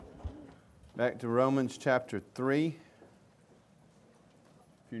Back to Romans chapter 3. If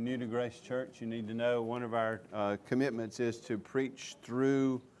you're new to Grace Church, you need to know one of our commitments is to preach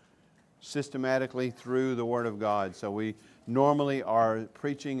systematically through the Word of God. So we normally are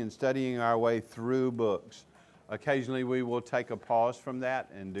preaching and studying our way through books. Occasionally we will take a pause from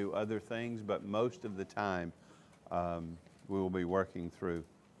that and do other things, but most of the time we will be working through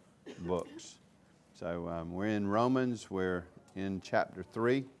books. So we're in Romans, we're in chapter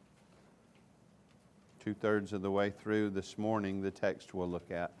 3. 2/3 of the way through this morning, the text we'll look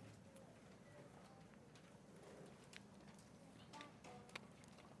at.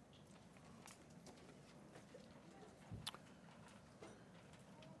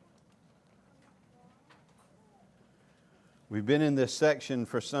 We've been in this section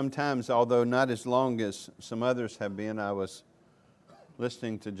for some time, although not as long as some others have been. I was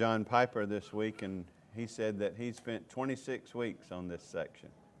listening to John Piper this week, and he said that he spent 26 weeks on this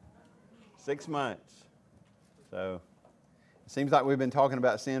section. 6 months. So it seems like we've been talking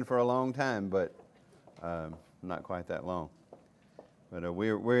about sin for a long time, but not quite that long. But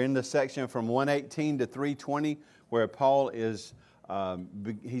we're in the section from 118 to 320 where Paul is,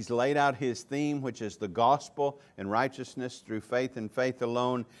 he's laid out his theme, which is the gospel and righteousness through faith and faith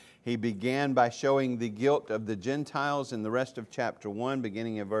alone. He began by showing the guilt of the Gentiles in the rest of chapter 1,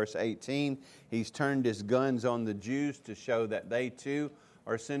 beginning at verse 18. He's turned his guns on the Jews to show that they too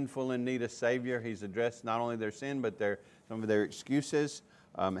are sinful and need a Savior. He's addressed not only their sin, but some of their excuses,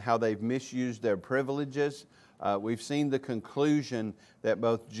 how they've misused their privileges. We've seen the conclusion that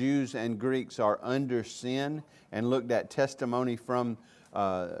both Jews and Greeks are under sin, and looked at testimony from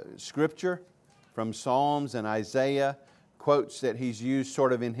Scripture, from Psalms and Isaiah, quotes that he's used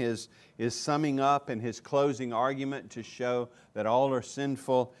sort of in his summing up and his closing argument to show that all are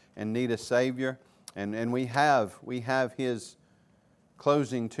sinful and need a Savior. And we have his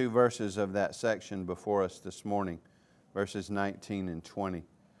closing 2 verses of that section before us this morning, verses 19 and 20.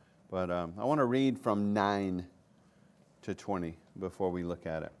 But I want to read from 9 to 20 before we look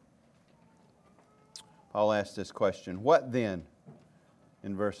at it. Paul asked this question, "What then?"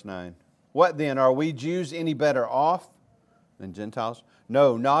 In verse 9. "What then? Are we Jews any better off than Gentiles?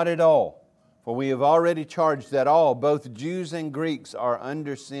 No, not at all. For we have already charged that all, both Jews and Greeks, are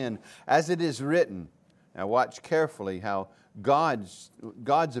under sin, as it is written." Now watch carefully how God's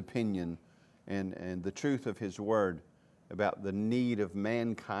opinion and the truth of His Word about the need of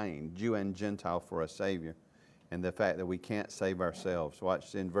mankind, Jew and Gentile, for a Savior, and the fact that we can't save ourselves.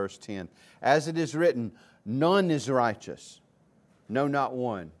 Watch in verse 10. "As it is written, none is righteous, no, not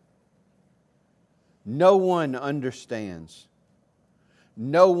one. No one understands.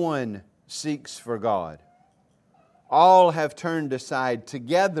 No one seeks for God. All have turned aside.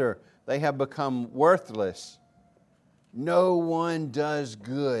 Together they have become worthless. No one does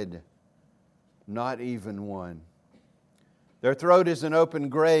good, not even one. Their throat is an open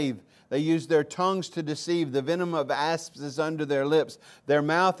grave. They use their tongues to deceive. The venom of asps is under their lips. Their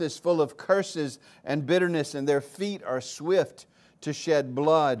mouth is full of curses and bitterness, and their feet are swift to shed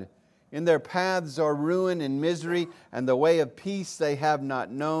blood. In their paths are ruin and misery, and the way of peace they have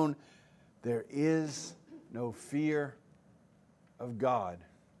not known. There is no fear of God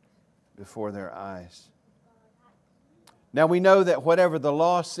before their eyes." Now we know that whatever the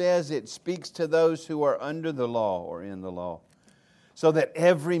law says, it speaks to those who are under the law or in the law, so that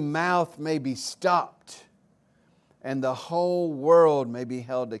every mouth may be stopped and the whole world may be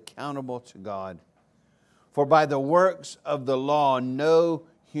held accountable to God. For by the works of the law, no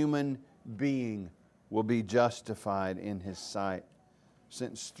human being will be justified in His sight,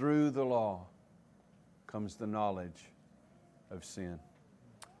 since through the law comes the knowledge of sin.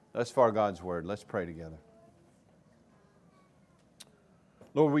 Thus far God's Word. Let's pray together.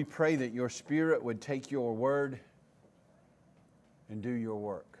 Lord, we pray that Your Spirit would take Your Word and do Your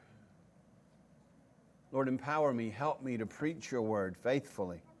work. Lord, empower me, help me to preach Your Word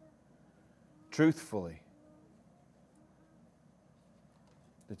faithfully, truthfully,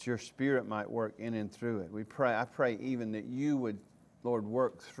 that Your Spirit might work in and through it. I pray even that You would, Lord,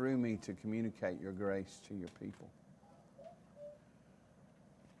 work through me to communicate Your grace to Your people.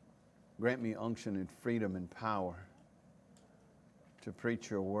 Grant me unction and freedom and power to preach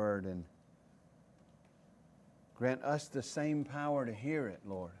Your Word, and grant us the same power to hear it,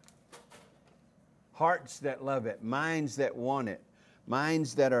 Lord. Hearts that love it, minds that want it,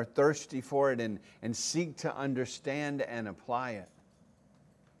 minds that are thirsty for it and seek to understand and apply it,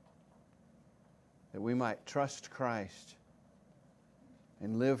 that we might trust Christ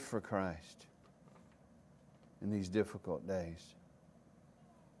and live for Christ in these difficult days.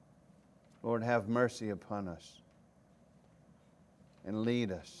 Lord, have mercy upon us and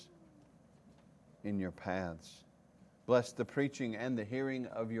lead us in your paths. Bless the preaching and the hearing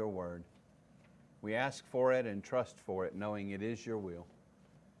of your word. We ask for it and trust for it, knowing it is your will.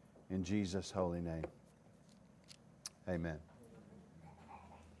 In Jesus' holy name. Amen.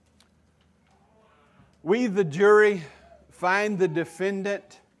 We, the jury, find the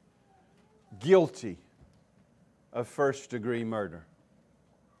defendant guilty of first-degree murder.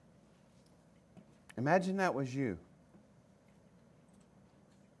 Imagine that was you.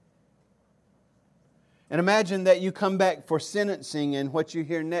 And imagine that you come back for sentencing and what you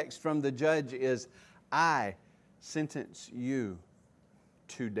hear next from the judge is, I sentence you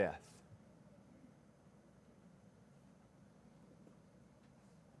to death.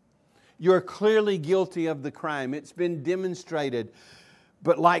 You're clearly guilty of the crime. It's been demonstrated.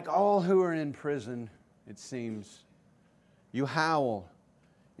 But like all who are in prison, it seems, you howl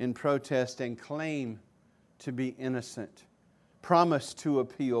in protest and claim to be innocent, promise to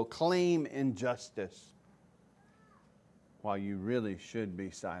appeal, claim injustice, while you really should be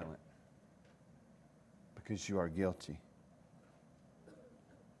silent because you are guilty.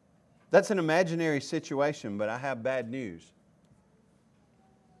 That's an imaginary situation, but I have bad news.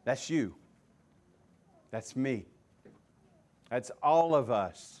 That's you. That's me. That's all of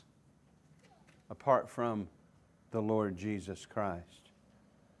us, apart from the Lord Jesus Christ.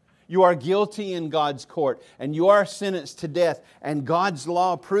 You are guilty in God's court, and you are sentenced to death, and God's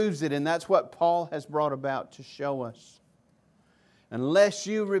law proves it, and that's what Paul has brought about to show us. Unless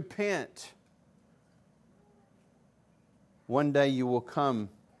you repent, one day you will come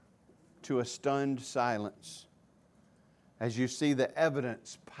to a stunned silence as you see the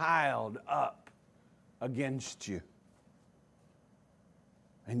evidence piled up against you.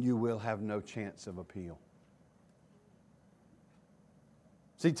 And you will have no chance of appeal.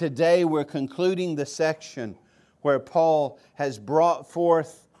 See, today we're concluding the section where Paul has brought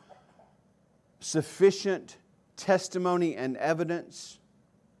forth sufficient testimony and evidence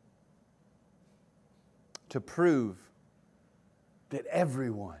to prove that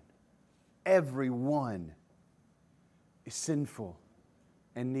everyone is sinful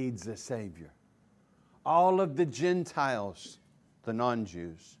and needs a Savior. All of the Gentiles, the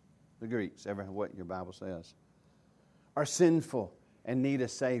non-Jews, the Greeks, what your Bible says, are sinful and need a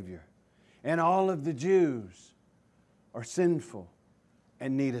Savior. And all of the Jews are sinful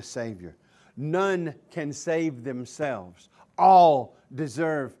and need a Savior. None can save themselves. All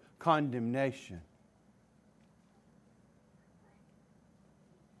deserve condemnation.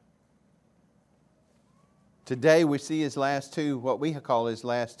 Today we see his last two, what we call his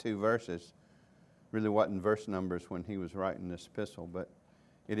last two verses. Really wasn't verse numbers when he was writing this epistle, but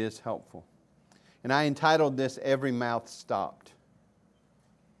it is helpful. And I entitled this, Every Mouth Stopped.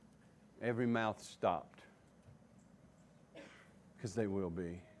 Every mouth stopped. Because they will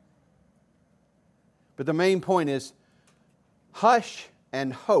be. But the main point is, hush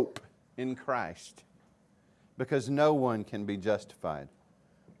and hope in Christ. Because no one can be justified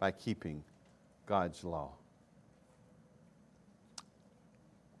by keeping God's law.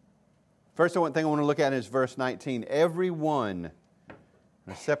 First thing I want to look at is verse 19. Everyone,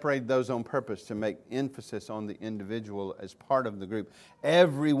 I separated those on purpose to make emphasis on the individual as part of the group.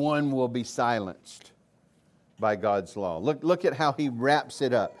 Everyone will be silenced by God's law. Look at how he wraps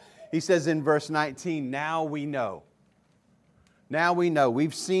it up. He says in verse 19, now we know. Now we know.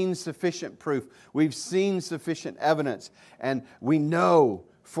 We've seen sufficient proof. We've seen sufficient evidence. And we know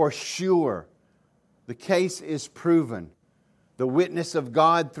for sure the case is proven. The witness of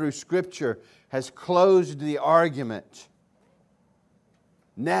God through Scripture has closed the argument.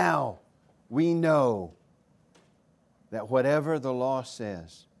 Now we know that whatever the law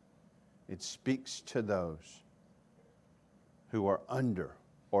says, it speaks to those who are under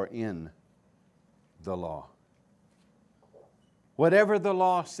or in the law. Whatever the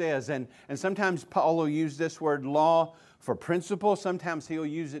law says, and sometimes Paul will use this word law for principle. Sometimes he'll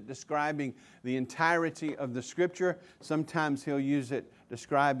use it describing the entirety of the Scripture. Sometimes he'll use it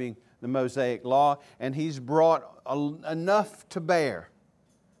describing the Mosaic Law. And he's brought enough to bear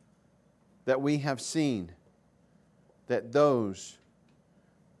that we have seen that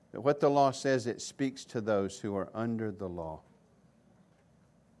what the law says, it speaks to those who are under the law.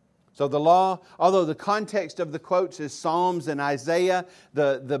 So the law, although the context of the quotes is Psalms and Isaiah,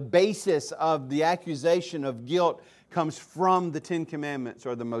 the basis of the accusation of guilt comes from the Ten Commandments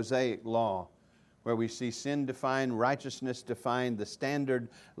or the Mosaic Law, where we see sin defined, righteousness defined, the standard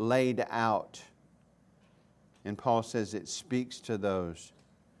laid out. And Paul says it speaks to those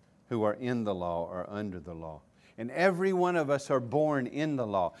who are in the law or under the law. And every one of us are born in the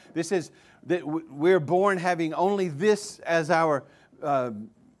law. This is that we're born having only this as our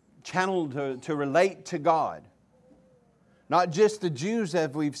channel to relate to God. Not just the Jews, as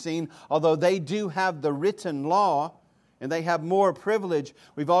we've seen, although they do have the written law and they have more privilege.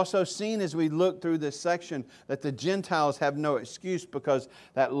 We've also seen as we look through this section that the Gentiles have no excuse because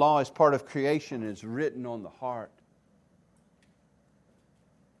that law is part of creation and is written on the heart.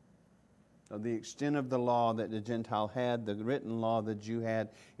 So the extent of the law that the Gentile had, the written law the Jew had,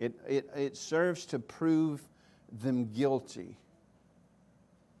 it serves to prove them guilty.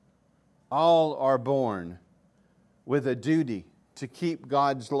 All are born with a duty to keep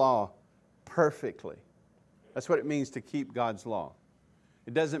God's law perfectly. That's what it means to keep God's law.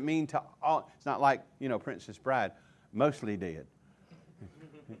 It doesn't mean to all, it's not like, Princess Bride mostly did.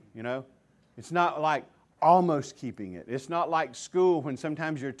 It's not like almost keeping it. It's not like school when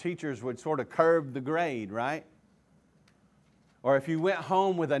sometimes your teachers would sort of curve the grade, right? Or if you went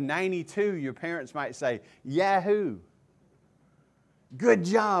home with a 92, your parents might say, Yahoo! Good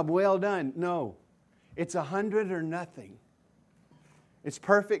job, well done. No, it's 100 or nothing. It's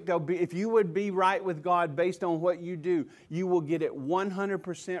perfect. If you would be right with God based on what you do, you will get it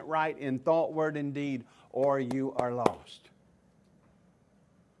 100% right in thought, word, and deed, or you are lost.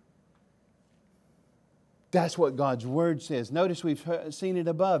 That's what God's Word says. Notice we've seen it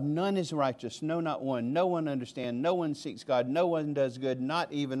above. None is righteous, no, not one. No one understands. No one seeks God. No one does good,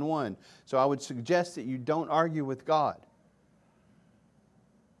 not even one. So I would suggest that you don't argue with God,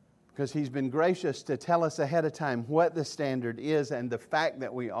 because He's been gracious to tell us ahead of time what the standard is and the fact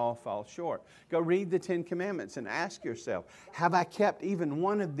that we all fall short. Go read the 10 Commandments and ask yourself, have I kept even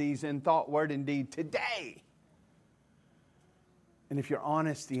one of these in thought, word, and deed today? And if you're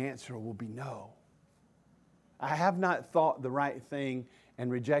honest, the answer will be no. I have not thought the right thing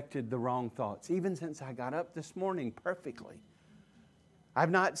and rejected the wrong thoughts, even since I got up this morning perfectly. I've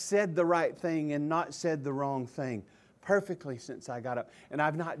not said the right thing and not said the wrong thing perfectly since I got up. And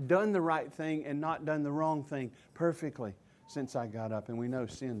I've not done the right thing and not done the wrong thing perfectly since I got up. And we know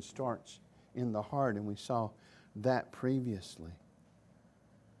sin starts in the heart, and we saw that previously.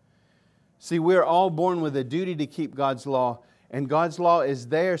 See, we're all born with a duty to keep God's law, and God's law is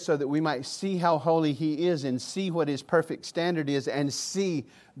there so that we might see how holy He is and see what His perfect standard is and see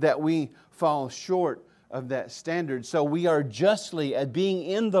that we fall short of that standard. So we are justly, at being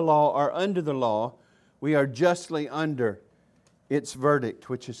in the law or under the law, we are justly under its verdict,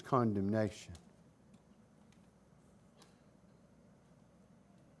 which is condemnation.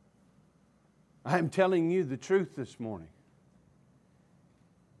 I am telling you the truth this morning.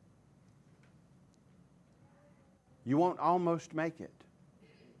 You won't almost make it.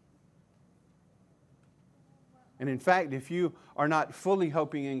 And in fact, if you are not fully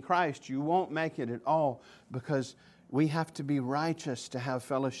hoping in Christ, you won't make it at all, because we have to be righteous to have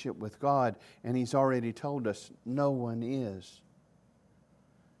fellowship with God. And He's already told us no one is.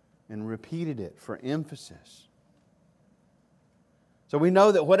 And repeated it for emphasis. So we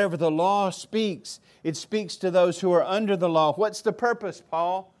know that whatever the law speaks, it speaks to those who are under the law. What's the purpose,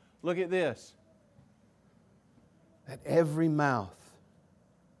 Paul? Look at this. That every mouth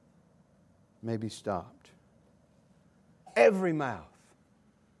may be stopped. Every mouth.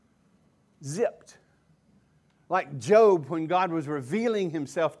 Zipped. Like Job, when God was revealing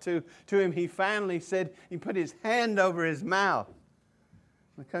Himself to him, He finally said, He put His hand over his mouth.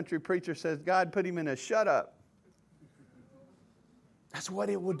 The country preacher says, God put him in a shut up. That's what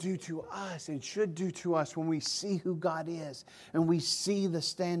it will do to us and should do to us when we see who God is and we see the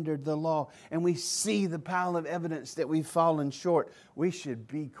standard, the law, and we see the pile of evidence that we've fallen short. We should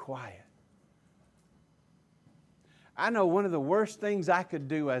be quiet. I know one of the worst things I could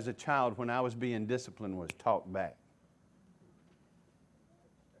do as a child when I was being disciplined was talk back.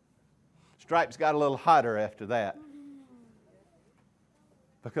 Stripes got a little hotter after that.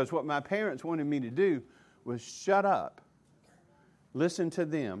 Because what my parents wanted me to do was shut up, listen to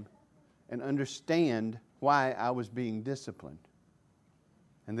them, and understand why I was being disciplined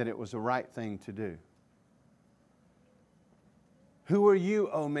and that it was the right thing to do. Who are you,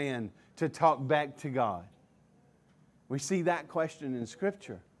 oh man, to talk back to God? We see that question in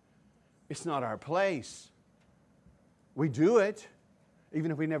Scripture. It's not our place. We do it, even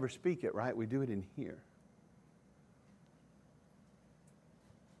if we never speak it, right? We do it in here.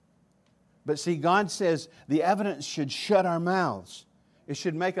 But see, God says the evidence should shut our mouths. It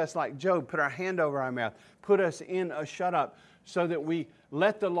should make us like Job, put our hand over our mouth, put us in a shut up, so that we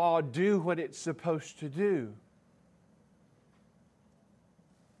let the law do what it's supposed to do.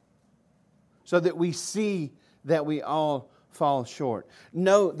 So that we see that we all fall short.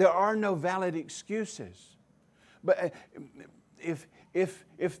 No, there are no valid excuses. But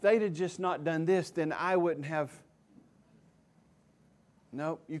if they'd have just not done this, then I wouldn't have.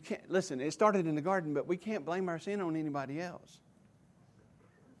 No, you can't. Listen, it started in the garden, but we can't blame our sin on anybody else.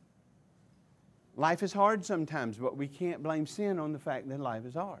 Life is hard sometimes, but we can't blame sin on the fact that life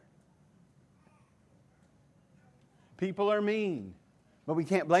is hard. People are mean, but we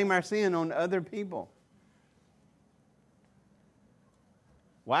can't blame our sin on other people.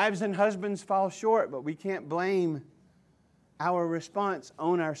 Wives and husbands fall short, but we can't blame our response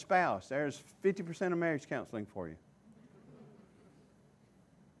on our spouse. There's 50% of marriage counseling for you.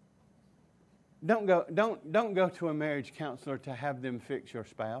 Don't go to a marriage counselor to have them fix your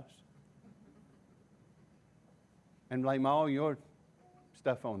spouse and blame all your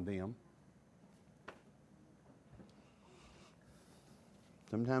stuff on them.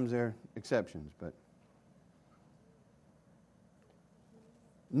 Sometimes there are exceptions, but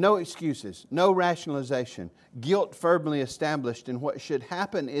no excuses, no rationalization. Guilt firmly established, and what should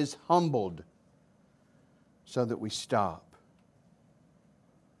happen is humbled so that we stop.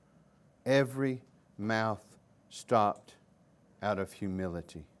 Every mouth stopped out of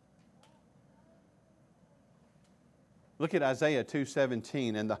humility. Look at Isaiah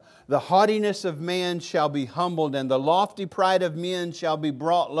 2:17. And the haughtiness of man shall be humbled, and the lofty pride of men shall be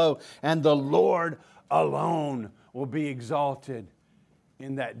brought low, and the Lord alone will be exalted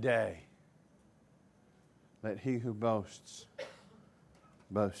in that day. Let he who boasts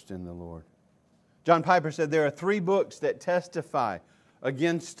boast in the Lord. John Piper said there are 3 books that testify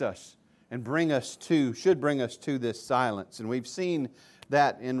against us and should bring us to this silence. And we've seen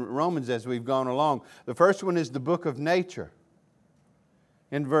that in Romans as we've gone along. The first one is the book of nature.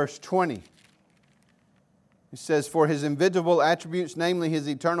 In verse 20, it says, "For His invisible attributes, namely His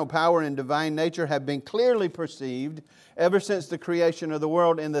eternal power and divine nature, have been clearly perceived ever since the creation of the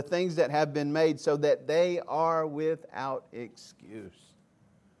world in the things that have been made, so that they are without excuse."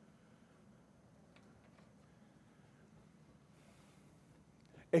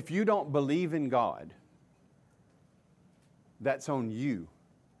 If you don't believe in God, that's on you,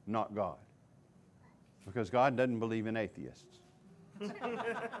 not God. Because God doesn't believe in atheists.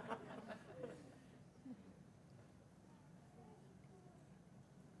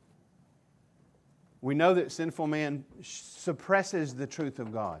 We know that sinful man suppresses the truth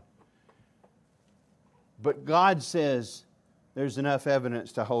of God. But God says there's enough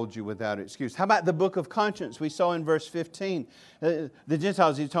evidence to hold you without excuse. How about the book of conscience? We saw in verse 15. The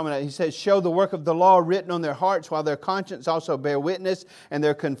Gentiles he's talking about, he says, "Show the work of the law written on their hearts, while their conscience also bear witness, and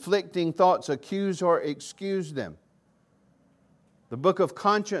their conflicting thoughts accuse or excuse them." The book of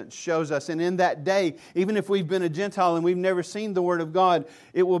conscience shows us, and in that day, even if we've been a Gentile and we've never seen the Word of God,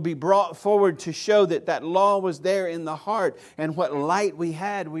 it will be brought forward to show that that law was there in the heart, and what light we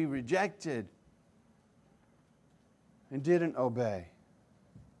had, we rejected and didn't obey.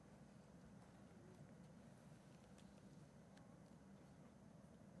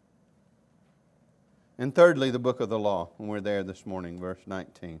 And thirdly, the book of the law, when we're there this morning, verse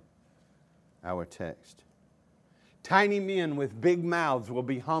 19, our text. Tiny men with big mouths will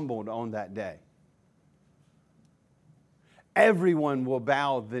be humbled on that day. Everyone will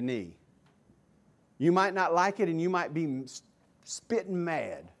bow the knee. You might not like it and you might be spitting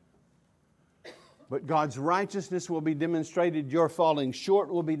mad. But God's righteousness will be demonstrated, your falling short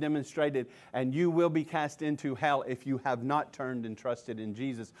will be demonstrated, and you will be cast into hell if you have not turned and trusted in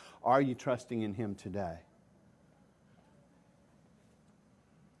Jesus. Are you trusting in Him today?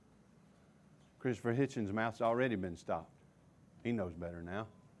 Christopher Hitchens' mouth's already been stopped. He knows better now.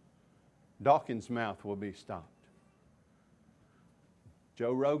 Dawkins' mouth will be stopped.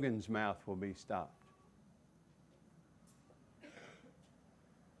 Joe Rogan's mouth will be stopped.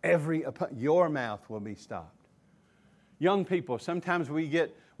 Your mouth will be stopped. Young people, sometimes we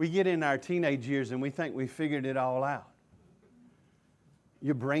get in our teenage years and we think we figured it all out.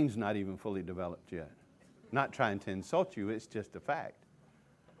 Your brain's not even fully developed yet. Not trying to insult you, it's just a fact.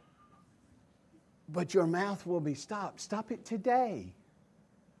 But your mouth will be stopped. Stop it today.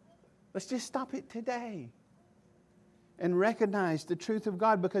 Let's just stop it today. And recognize the truth of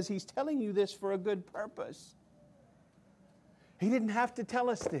God, because He's telling you this for a good purpose. He didn't have to tell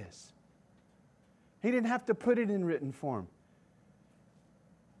us this. He didn't have to put it in written form.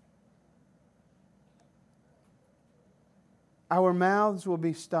 Our mouths will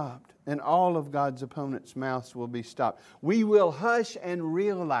be stopped, and all of God's opponents' mouths will be stopped. We will hush and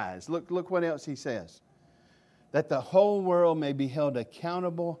realize, look what else he says, that the whole world may be held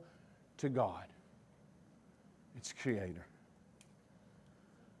accountable to God, its Creator.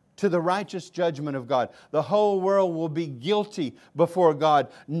 To the righteous judgment of God. The whole world will be guilty before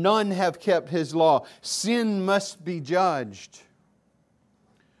God. None have kept His law. Sin must be judged.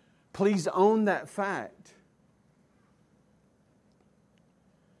 Please own that fact.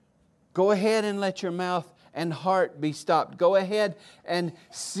 Go ahead and let your mouth and heart be stopped. Go ahead and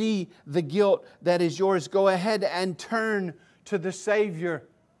see the guilt that is yours. Go ahead and turn to the Savior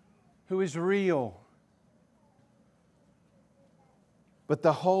who is real. But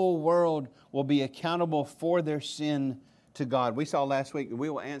the whole world will be accountable for their sin to God. We saw last week that we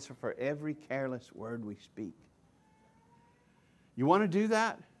will answer for every careless word we speak. You want to do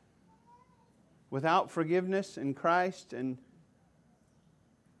that without forgiveness in Christ? And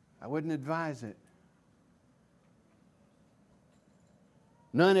I wouldn't advise it.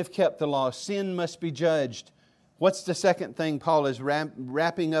 None have kept the law. Sin must be judged. What's the second thing Paul is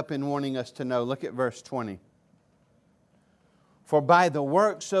wrapping up and wanting us to know? Look at verse 20. For by the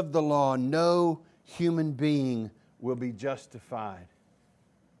works of the law, no human being will be justified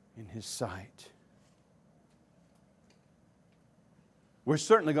in his sight. We're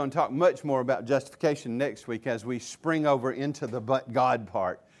certainly going to talk much more about justification next week as we spring over into the but God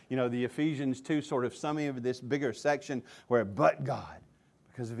part. You know, the Ephesians 2 sort of summing of this bigger section where but God,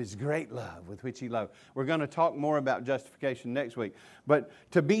 because of His great love with which He loved. We're going to talk more about justification next week. But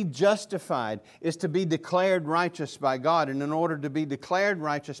to be justified is to be declared righteous by God. And in order to be declared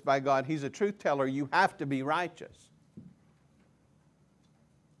righteous by God, He's a truth teller, you have to be righteous.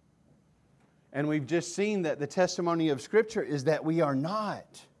 And we've just seen that the testimony of Scripture is that we are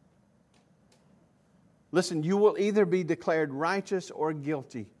not. Listen, you will either be declared righteous or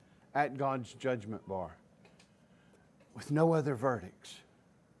guilty at God's judgment bar with no other verdicts.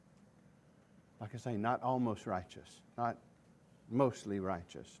 Like I say, not almost righteous, not mostly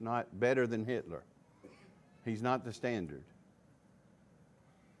righteous, not better than Hitler. He's not the standard.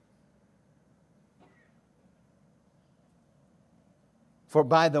 For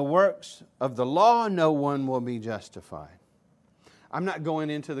by the works of the law, no one will be justified. I'm not going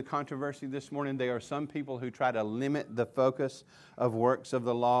into the controversy this morning. There are some people who try to limit the focus of works of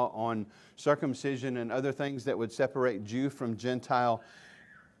the law on circumcision and other things that would separate Jew from Gentile.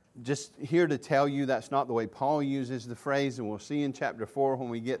 Just here to tell you that's not the way Paul uses the phrase, and we'll see in chapter 4 when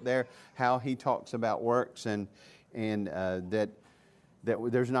we get there how he talks about works and that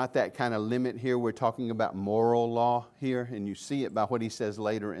there's not that kind of limit here. We're talking about moral law here, and you see it by what he says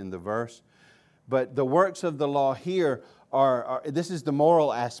later in the verse. But the works of the law here this is the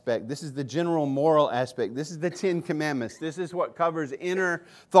moral aspect. This is the general moral aspect. This is the Ten Commandments. This is what covers inner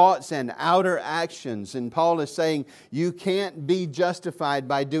thoughts and outer actions. And Paul is saying you can't be justified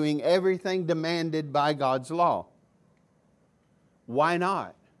by doing everything demanded by God's law. Why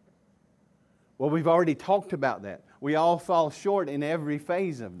not? Well, we've already talked about that. We all fall short in every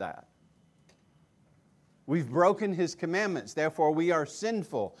phase of that. We've broken His commandments, therefore we are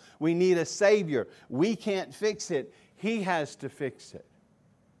sinful. We need a Savior. We can't fix it. He has to fix it.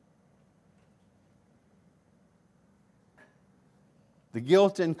 The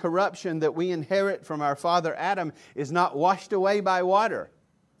guilt and corruption that we inherit from our father Adam is not washed away by water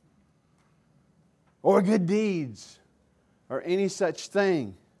or good deeds or any such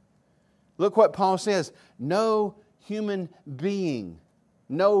thing. Look what Paul says. No human being,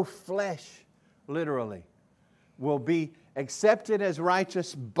 no flesh, literally, will be accepted as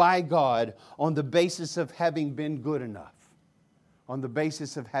righteous by God on the basis of having been good enough, on the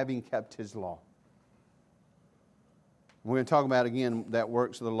basis of having kept His law. We're going to talk about, again, that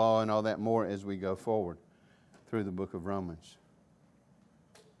works of the law and all that more as we go forward through the book of Romans.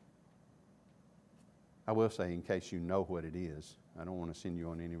 I will say, in case you know what it is, I don't want to send you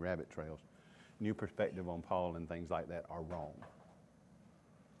on any rabbit trails. New perspective on Paul and things like that are wrong.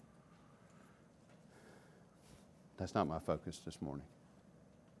 That's not my focus this morning.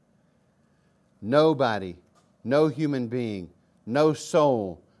 Nobody, no human being, no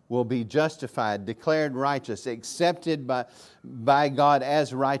soul will be justified, declared righteous, accepted by God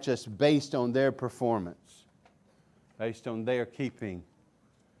as righteous based on their performance, based on their keeping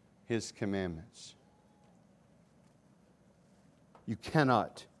His commandments. You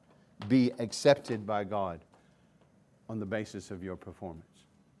cannot be accepted by God on the basis of your performance.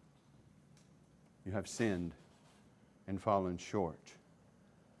 You have sinned and fallen short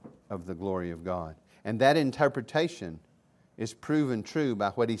of the glory of God. And that interpretation is proven true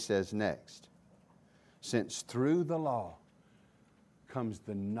by what he says next. Since through the law comes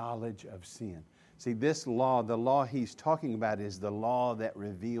the knowledge of sin. See, this law, the law he's talking about is the law that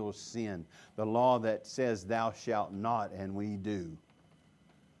reveals sin. The law that says, thou shalt not, and we do.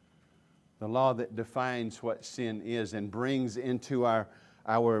 The law that defines what sin is and brings into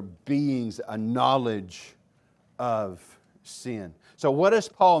our beings a knowledge of sin. So what does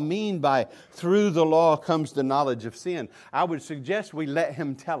Paul mean by through the law comes the knowledge of sin? I would suggest we let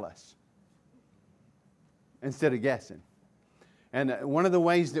him tell us instead of guessing. And one of the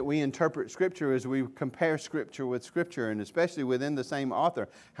ways that we interpret Scripture is we compare Scripture with Scripture, and especially within the same author,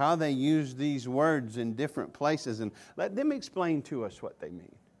 how they use these words in different places, and let them explain to us what they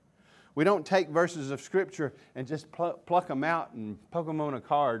mean. We don't take verses of Scripture and just pluck them out and poke them on a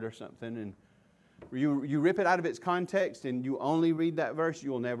card or something, and you rip it out of its context and you only read that verse,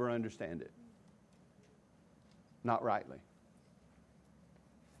 you'll never understand it. Not rightly.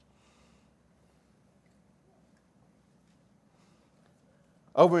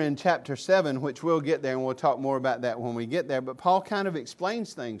 Over in chapter 7, which we'll get there and we'll talk more about that when we get there, but Paul kind of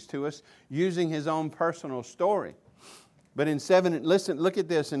explains things to us using his own personal story. But in 7, listen, look at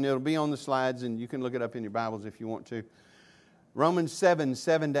this, and it'll be on the slides, and you can look it up in your Bibles if you want to. Romans 7,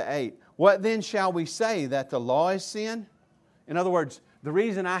 7-8. What then shall we say, that the law is sin? In other words, the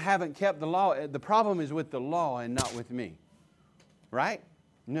reason I haven't kept the law, the problem is with the law and not with me. Right?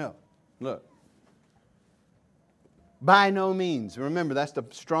 No. Look. By no means. Remember, that's the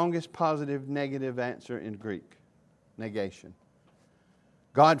strongest positive negative answer in Greek. Negation.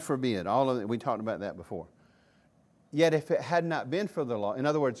 God forbid. All of it. We talked about that before. Yet if it had not been for the law, in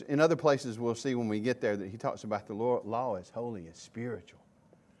other words, in other places we'll see when we get there that he talks about the law as holy, as spiritual.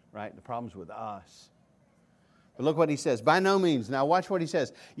 Right? The problem's with us. But look what he says. By no means. Now watch what he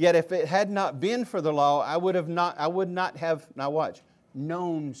says. Yet if it had not been for the law, I would not have, now watch,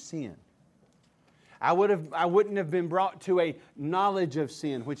 known sin. I wouldn't have been brought to a knowledge of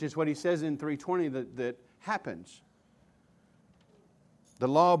sin, which is what he says in 3:20 that happens. The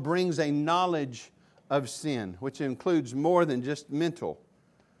law brings a knowledge of sin, which includes more than just mental,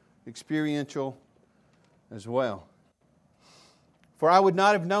 experiential as well. For I would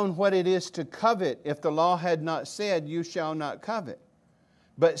not have known what it is to covet if the law had not said, you shall not covet.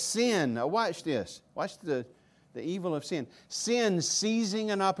 But sin, now watch this, watch the evil of sin. Sin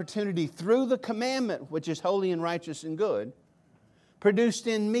seizing an opportunity through the commandment, which is holy and righteous and good, produced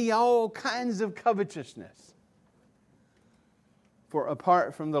in me all kinds of covetousness. For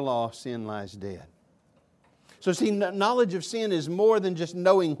apart from the law, sin lies dead. So see, knowledge of sin is more than just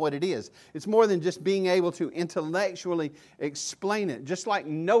knowing what it is. It's more than just being able to intellectually explain it. Just like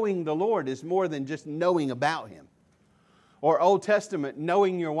knowing the Lord is more than just knowing about Him. Or Old Testament,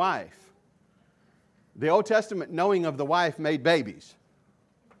 knowing your wife. The Old Testament knowing of the wife made babies.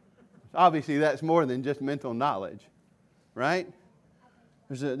 Obviously, that's more than just mental knowledge, right?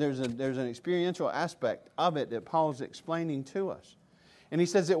 There's an experiential aspect of it that Paul's explaining to us. And he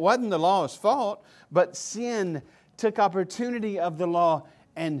says it wasn't the law's fault, but sin took opportunity of the law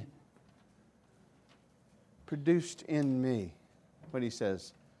and produced in me, what he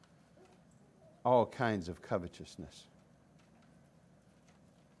says, all kinds of covetousness.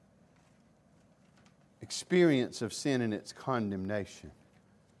 Experience of sin and its condemnation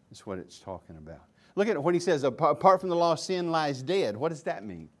is what it's talking about. Look at what he says, apart from the law, sin lies dead. What does that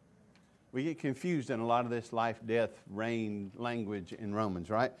mean? We get confused in a lot of this life, death, reign language in Romans,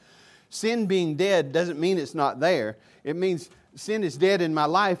 right? Sin being dead doesn't mean it's not there. It means sin is dead in my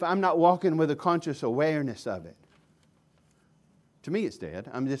life. I'm not walking with a conscious awareness of it. To me, it's dead.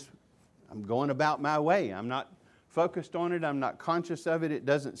 I'm going about my way. I'm not focused on it. I'm not conscious of it. It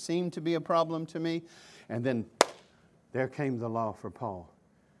doesn't seem to be a problem to me. And then there came the law for Paul.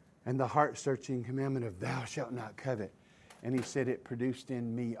 And the heart-searching commandment of thou shalt not covet. And he said it produced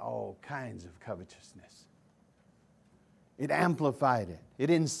in me all kinds of covetousness. It amplified it.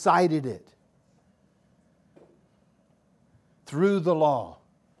 It incited it. Through the law,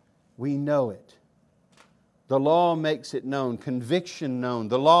 we know it. The law makes it known, conviction known.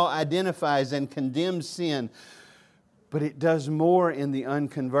 The law identifies and condemns sin. But it does more in the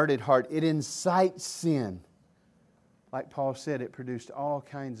unconverted heart. It incites sin. Like Paul said, it produced all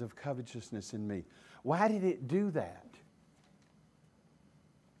kinds of covetousness in me. Why did it do that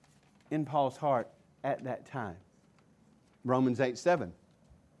in Paul's heart at that time? Romans 8:7.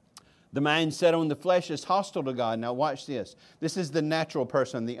 The mind set on the flesh is hostile to God. Now watch this. This is the natural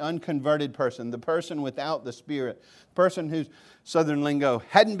person, the unconverted person, the person without the Spirit, the person whose, Southern lingo,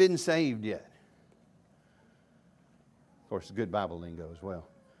 hadn't been saved yet. Of course, good Bible lingo as well.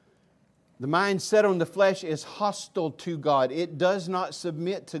 The mind set on the flesh is hostile to God. It does not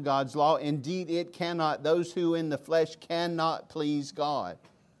submit to God's law. Indeed, it cannot. Those who in the flesh cannot please God.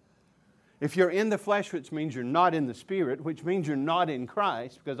 If you're in the flesh, which means you're not in the Spirit, which means you're not in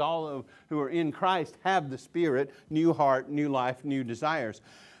Christ, because all who are in Christ have the Spirit, new heart, new life, new desires.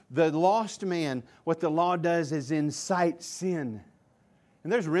 The lost man, what the law does is incite sin.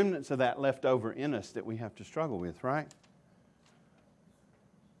 And there's remnants of that left over in us that we have to struggle with, right?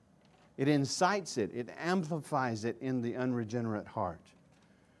 It incites it. It amplifies it in the unregenerate heart.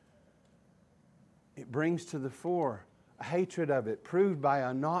 It brings to the fore a hatred of it, proved by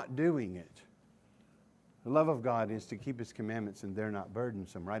a not doing it. The love of God is to keep His commandments, and they're not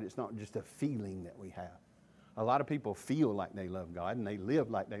burdensome, right? It's not just a feeling that we have. A lot of people feel like they love God, and they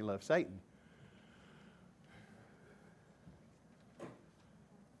live like they love Satan.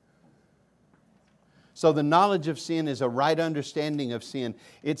 So the knowledge of sin is a right understanding of sin.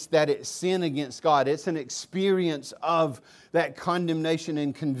 It's that it's sin against God. It's an experience of that condemnation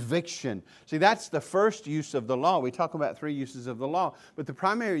and conviction. See, that's the first use of the law. We talk about 3 uses of the law, but the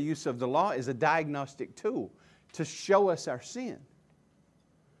primary use of the law is a diagnostic tool to show us our sin.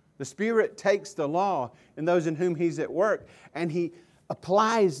 The Spirit takes the law and those in whom He's at work, and He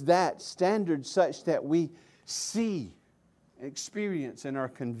applies that standard such that we see, experience, and are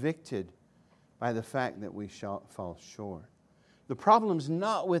convicted by the fact that we fall short. The problem's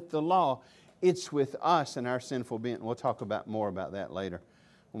not with the law, it's with us and our sinful bent. We'll talk more about that later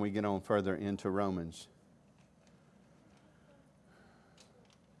when we get on further into Romans.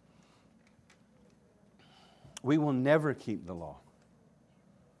 We will never keep the law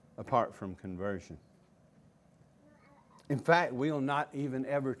apart from conversion. In fact, we'll not even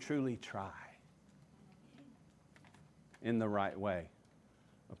ever truly try in the right way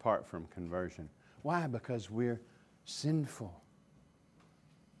apart from conversion. Why? Because we're sinful.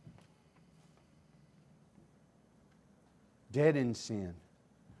 Dead in sin.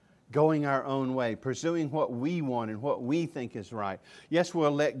 Going our own way. Pursuing what we want and what we think is right. Yes,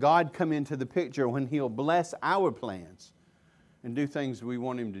 we'll let God come into the picture when He'll bless our plans and do things we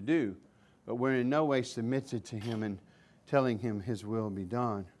want Him to do. But we're in no way submitted to Him and telling Him His will be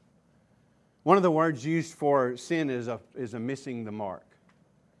done. One of the words used for sin is a missing the mark.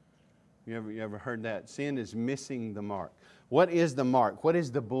 You ever heard that? Sin is missing the mark. What is the mark? What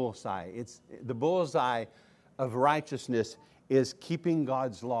is the bullseye? It's the bullseye of righteousness is keeping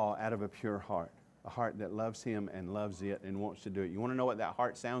God's law out of a pure heart. A heart that loves Him and loves it and wants to do it. You want to know what that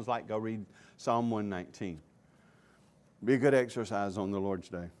heart sounds like? Go read Psalm 119. Be a good exercise on the Lord's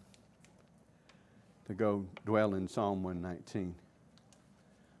Day to go dwell in Psalm 119.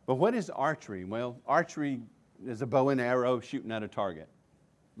 But what is archery? Well, archery is a bow and arrow shooting at a target.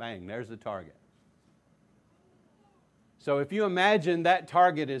 Bang, there's the target. So if you imagine that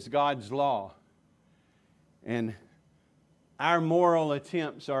target is God's law, and our moral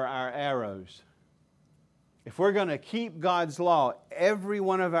attempts are our arrows. If we're going to keep God's law, every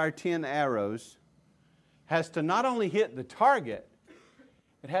one of our 10 arrows has to not only hit the target,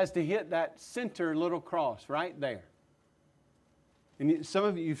 it has to hit that center little cross right there. And some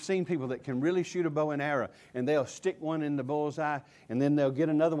of you, you've seen people that can really shoot a bow and arrow, and they'll stick one in the bullseye, and then they'll get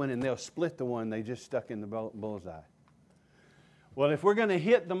another one, and they'll split the one they just stuck in the bullseye. Well, if we're going to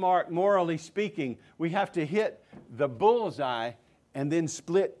hit the mark, morally speaking, we have to hit the bullseye and then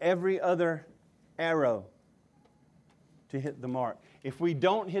split every other arrow to hit the mark. If we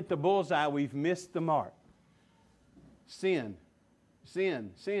don't hit the bullseye, we've missed the mark. Sin,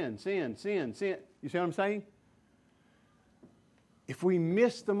 sin, sin, sin, sin, sin. You see what I'm saying? If we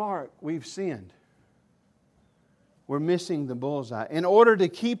miss the mark, we've sinned. We're missing the bullseye. In order to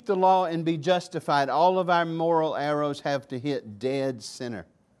keep the law and be justified, all of our moral arrows have to hit dead center.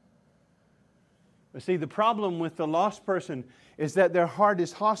 But see, the problem with the lost person is that their heart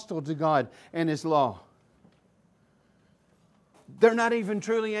is hostile to God and His law. They're not even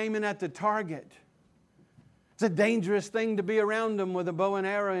truly aiming at the target. It's a dangerous thing to be around them with a bow and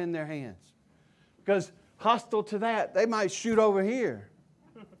arrow in their hands. Because hostile to that, they might shoot over here.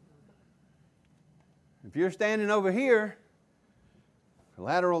 If you're standing over here,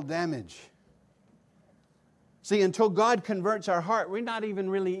 collateral damage. See, until God converts our heart, we're not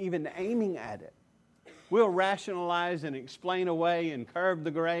even aiming at it. We'll rationalize and explain away and curve the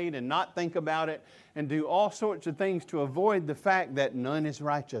grade and not think about it and do all sorts of things to avoid the fact that none is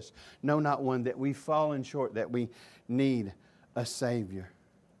righteous. No, not one, that we've fallen short, that we need a Savior.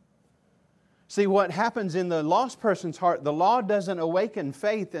 See, what happens in the lost person's heart, the law doesn't awaken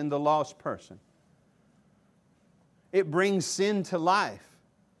faith in the lost person. It brings sin to life.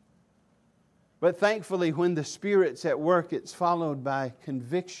 But thankfully, when the Spirit's at work, it's followed by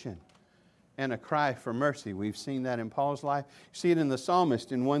conviction and a cry for mercy. We've seen that in Paul's life. You see it in the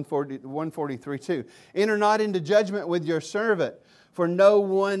psalmist in 143:2. Enter not into judgment with your servant, for no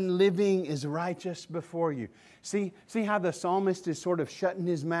one living is righteous before you. See how the psalmist is sort of shutting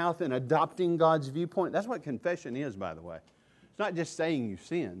his mouth and adopting God's viewpoint? That's what confession is, by the way. It's not just saying you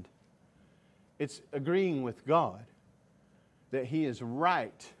sinned. It's agreeing with God that He is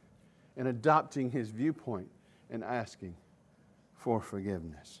right and adopting His viewpoint and asking for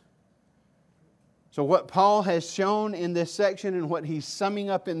forgiveness. So what Paul has shown in this section and what he's summing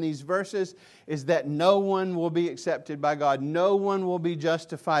up in these verses is that no one will be accepted by God. No one will be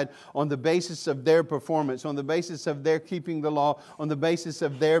justified on the basis of their performance, on the basis of their keeping the law, on the basis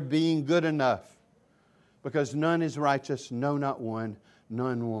of their being good enough. Because none is righteous, no, not one.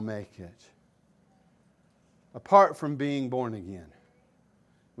 None will make it. Apart from being born again,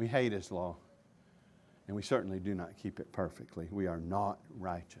 we hate His law. And we certainly do not keep it perfectly. We are not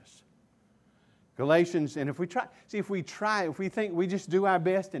righteous. Galatians, and if we think we just do our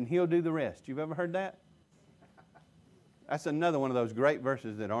best and He'll do the rest. You've ever heard that? That's another one of those great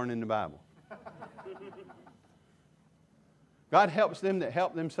verses that aren't in the Bible. God helps them that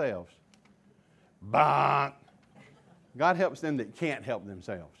help themselves. Bonk. God helps them that can't help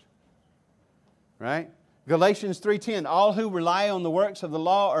themselves. Right? Galatians 3:10, all who rely on the works of the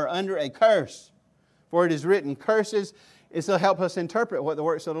law are under a curse. For it is written, curses. It'll help us interpret what the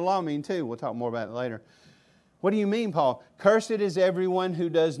works of the law mean too. We'll talk more about it later. What do you mean, Paul? Cursed is everyone who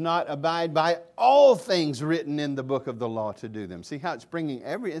does not abide by all things written in the book of the law to do them. See how it's bringing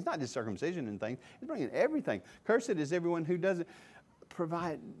it's not just circumcision and things. It's bringing everything. Cursed is everyone who doesn't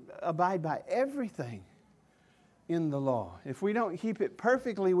abide by everything in the law. If we don't keep it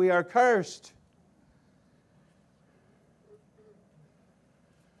perfectly, we are cursed.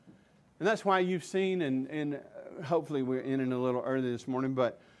 And that's why you've seen, and hopefully we're in a little early this morning,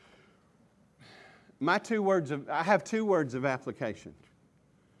 but I have 2 words of application.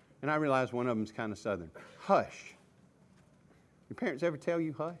 And I realize one of them is kind of southern. Hush. Your parents ever tell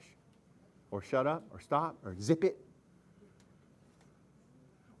you hush? Or shut up? Or stop? Or zip it?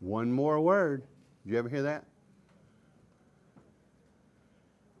 One more word. Did you ever hear that?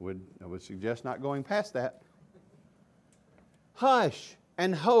 I would suggest not going past that. Hush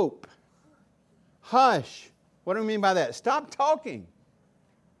and hope. Hush. What do we mean by that? Stop talking.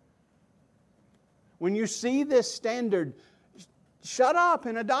 When you see this standard, shut up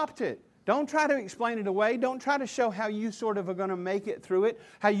and adopt it. Don't try to explain it away. Don't try to show how you sort of are going to make it through it,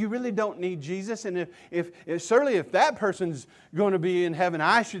 how you really don't need Jesus. And certainly if that person's going to be in heaven,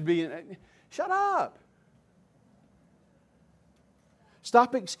 I should be in. Shut up.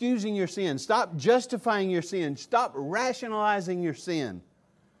 Stop excusing your sin. Stop justifying your sin. Stop rationalizing your sin.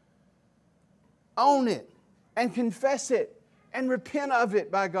 Own it and confess it and repent of it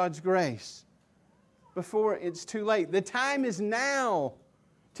by God's grace before it's too late. The time is now,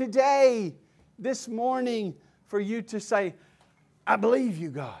 today, this morning, for you to say, I believe you,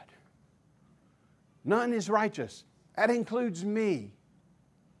 God. None is righteous. That includes me.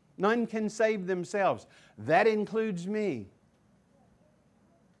 None can save themselves. That includes me.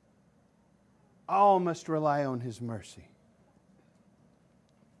 All must rely on His mercy.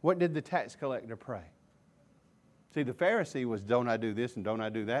 What did the tax collector pray? See, the Pharisee was, don't I do this and don't I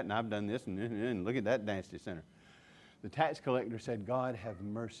do that, and I've done this and look at that nasty sinner. The tax collector said, God, have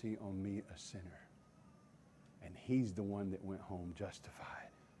mercy on me, a sinner. And he's the one that went home justified.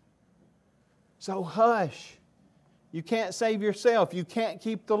 So hush. You can't save yourself. You can't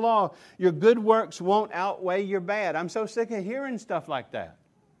keep the law. Your good works won't outweigh your bad. I'm so sick of hearing stuff like that.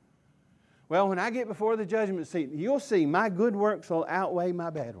 Well, when I get before the judgment seat, you'll see my good works will outweigh my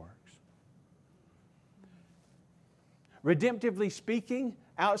bad works. Redemptively speaking,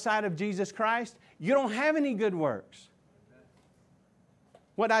 outside of Jesus Christ, you don't have any good works.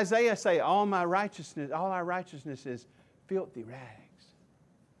 What Isaiah say, all our righteousness is filthy rags.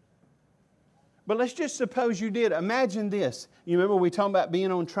 But let's just suppose you did. Imagine this. You remember we talked about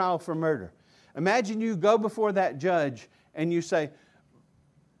being on trial for murder. Imagine you go before that judge and you say,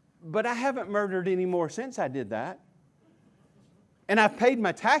 but I haven't murdered anymore since I did that. And I've paid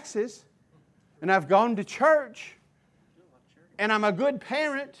my taxes. And I've gone to church. And I'm a good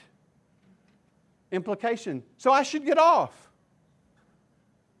parent. Implication. So I should get off.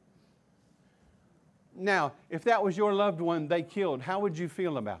 Now, if that was your loved one they killed, how would you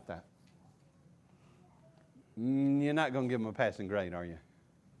feel about that? You're not going to give them a passing grade, are you?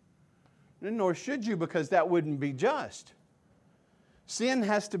 Nor should you, because that wouldn't be just. Sin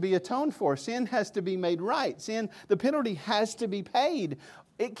has to be atoned for. Sin has to be made right. The penalty has to be paid.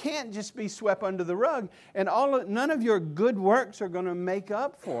 It can't just be swept under the rug. And none of your good works are going to make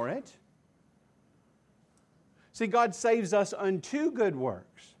up for it. See, God saves us unto good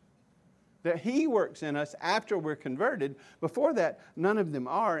works that He works in us after we're converted. Before that, none of them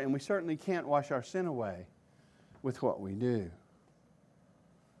are, and we certainly can't wash our sin away with what we do.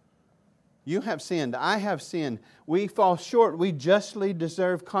 You have sinned. I have sinned. We fall short. We justly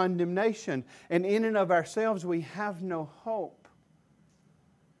deserve condemnation. And in and of ourselves, we have no hope.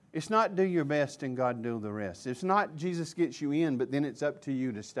 It's not do your best and God do the rest. It's not Jesus gets you in, but then it's up to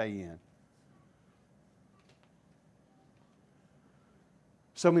you to stay in.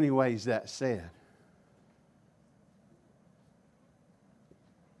 So many ways that's said.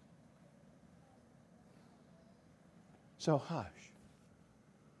 So hush.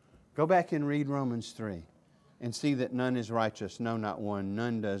 Go back and read Romans 3 and see that none is righteous, no, not one.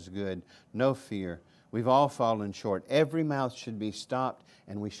 None does good, no fear. We've all fallen short. Every mouth should be stopped,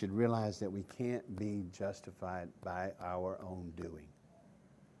 and we should realize that we can't be justified by our own doing.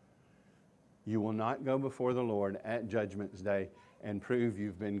 You will not go before the Lord at Judgment Day and prove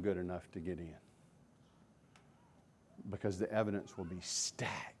you've been good enough to get in, because the evidence will be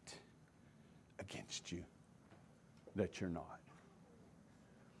stacked against you that you're not.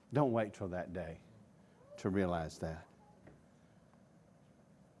 Don't wait till that day to realize that.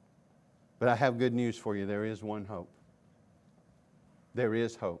 But I have good news for you. There is one hope. There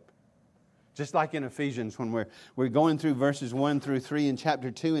is hope. Just like in Ephesians, when we're going through verses 1 through 3 in chapter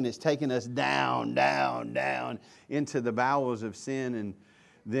 2, and it's taking us down, down, down into the bowels of sin, and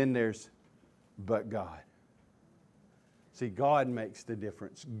then there's, but God. See, God makes the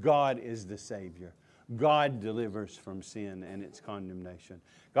difference. God is the Savior. God delivers from sin and its condemnation.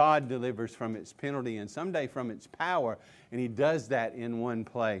 God delivers from its penalty and someday from its power. And He does that in one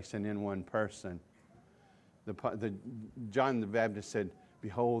place and in one person. John the Baptist said,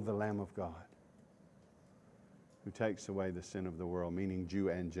 "Behold the Lamb of God who takes away the sin of the world," meaning Jew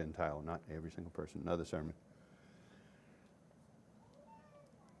and Gentile, not every single person. Another sermon.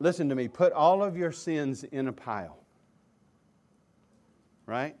 Listen to me. Put all of your sins in a pile.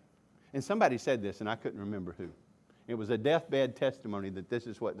 Right? And somebody said this, and I couldn't remember who. It was a deathbed testimony that this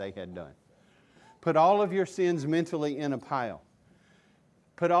is what they had done. Put all of your sins mentally in a pile.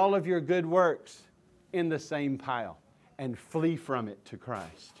 Put all of your good works in the same pile and flee from it to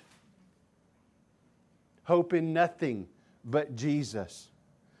Christ. Hope in nothing but Jesus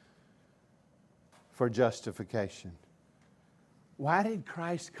for justification. Why did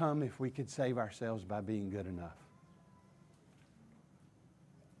Christ come if we could save ourselves by being good enough?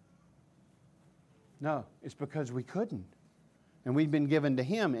 No, it's because we couldn't. And we'd been given to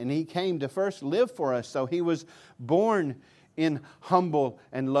Him, and He came to first live for us. So He was born in humble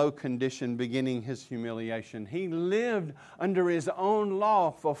and low condition, beginning His humiliation. He lived under His own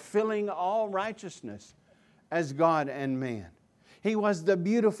law, fulfilling all righteousness as God and man. He was the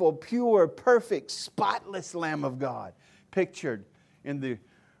beautiful, pure, perfect, spotless Lamb of God, pictured in the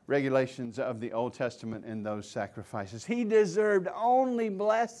regulations of the Old Testament in those sacrifices. He deserved only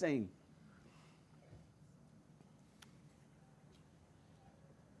blessing.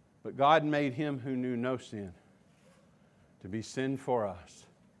 But God made Him who knew no sin to be sin for us,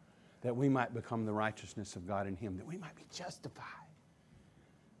 that we might become the righteousness of God in Him, that we might be justified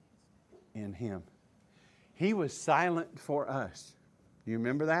in Him. He was silent for us. Do you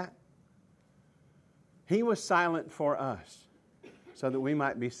remember that? He was silent for us so that we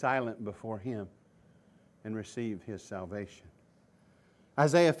might be silent before Him and receive His salvation.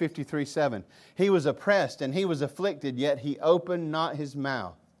 Isaiah 53:7. He was oppressed and He was afflicted, yet He opened not His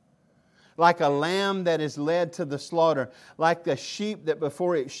mouth. Like a lamb that is led to the slaughter, like the sheep that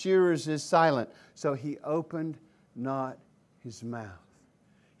before its shearers is silent, so He opened not His mouth.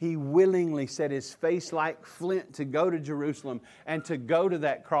 He willingly set His face like flint to go to Jerusalem and to go to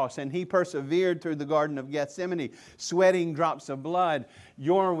that cross. And He persevered through the Garden of Gethsemane, sweating drops of blood.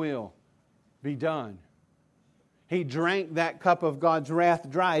 Your will be done. He drank that cup of God's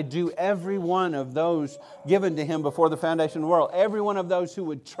wrath dry. Do every one of those given to Him before the foundation of the world. Every one of those who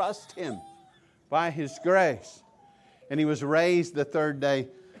would trust Him by His grace. And He was raised the third day,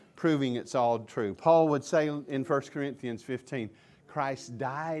 proving it's all true. Paul would say in 1 Corinthians 15, Christ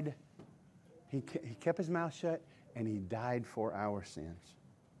died. He kept His mouth shut and He died for our sins.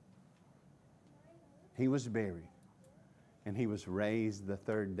 He was buried. And He was raised the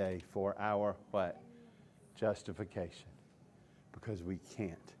third day for our what? Justification, because we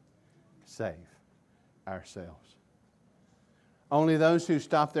can't save ourselves. Only those who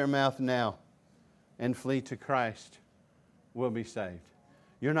stop their mouth now and flee to Christ will be saved.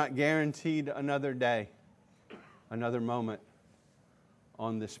 You're not guaranteed another day, another moment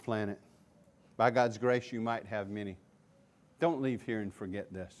on this planet. By God's grace, you might have many. Don't leave here and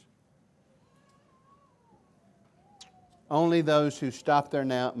forget this. Only those who stop their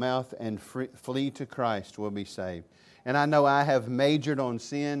mouth and flee to Christ will be saved. And I know I have majored on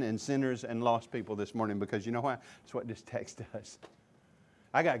sin and sinners and lost people this morning because you know why? That's what this text does.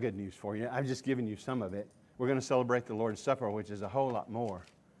 I got good news for you. I've just given you some of it. We're going to celebrate the Lord's Supper, which is a whole lot more.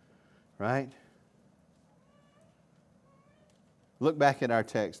 Right? Look back at our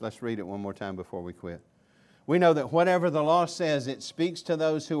text. Let's read it one more time before we quit. We know that whatever the law says, it speaks to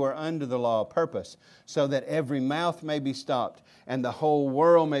those who are under the law, purpose, so that every mouth may be stopped and the whole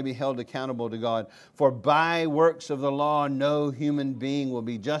world may be held accountable to God. For by works of the law, no human being will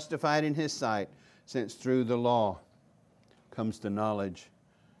be justified in His sight, since through the law comes the knowledge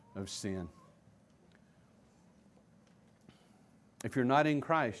of sin. If you're not in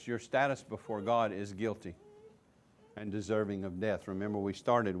Christ, your status before God is guilty and deserving of death. Remember, we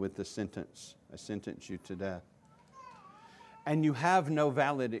started with the sentence. I sentence you to death. And you have no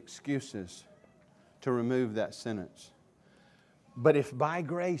valid excuses to remove that sentence. But if by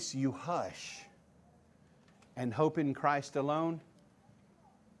grace you hush and hope in Christ alone,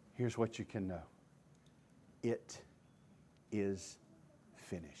 here's what you can know. It is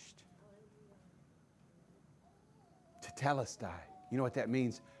finished. Tetelestai. You know what that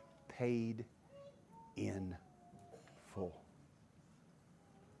means? Paid in full.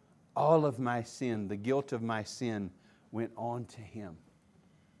 All of my sin, the guilt of my sin, went on to Him.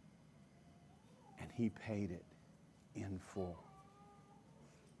 And He paid it in full.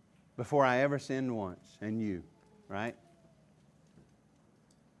 Before I ever sinned once, and you, right?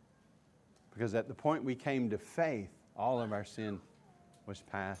 Because at the point we came to faith, all of our sin was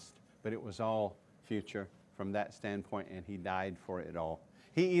past, but it was all future from that standpoint, and He died for it all.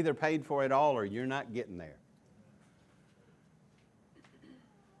 He either paid for it all or you're not getting there.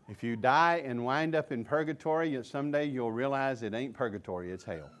 If you die and wind up in purgatory, someday you'll realize it ain't purgatory, it's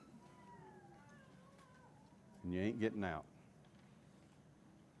hell. And you ain't getting out.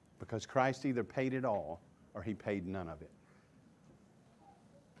 Because Christ either paid it all or He paid none of it.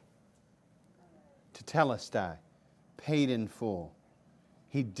 Tetelestai, paid in full.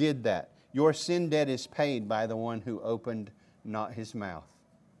 He did that. Your sin debt is paid by the one who opened not His mouth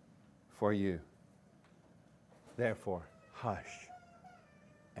for you. Therefore, hush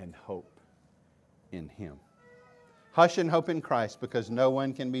and hope in Him. Hush and hope in Christ, because no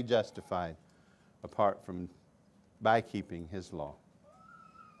one can be justified apart from by keeping His law.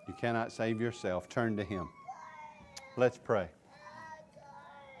 You cannot save yourself. Turn to Him. Let's pray.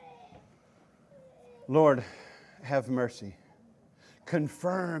 Lord, have mercy.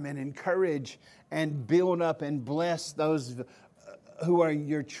 Confirm and encourage and build up and bless those who are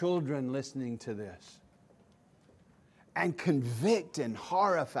your children listening to this. And convict and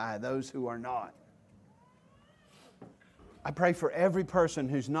horrify those who are not. I pray for every person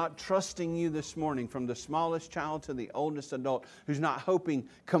who's not trusting you this morning, from the smallest child to the oldest adult, who's not hoping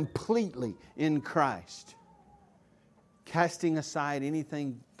completely in Christ, casting aside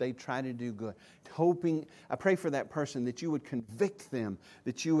anything they try to do good. I pray for that person that you would convict them,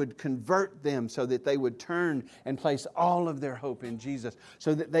 that you would convert them so that they would turn and place all of their hope in Jesus,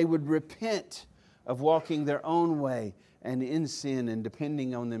 so that they would repent of walking their own way and in sin and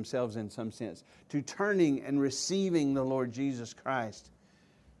depending on themselves in some sense, to turning and receiving the Lord Jesus Christ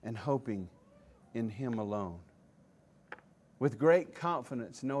and hoping in Him alone. With great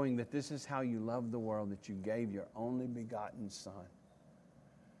confidence, knowing that this is how you love the world, that you gave your only begotten Son,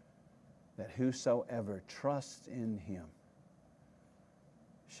 that whosoever trusts in Him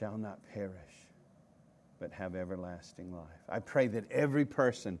shall not perish, but have everlasting life. I pray that every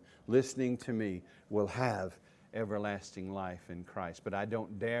person listening to me will have everlasting life in Christ. But I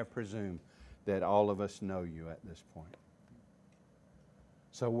don't dare presume that all of us know you at this point.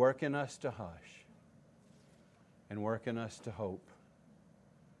 So work in us to hush, and work in us to hope,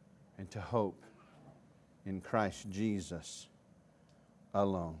 and to hope in Christ Jesus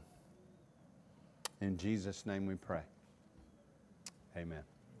alone. In Jesus' name we pray. Amen.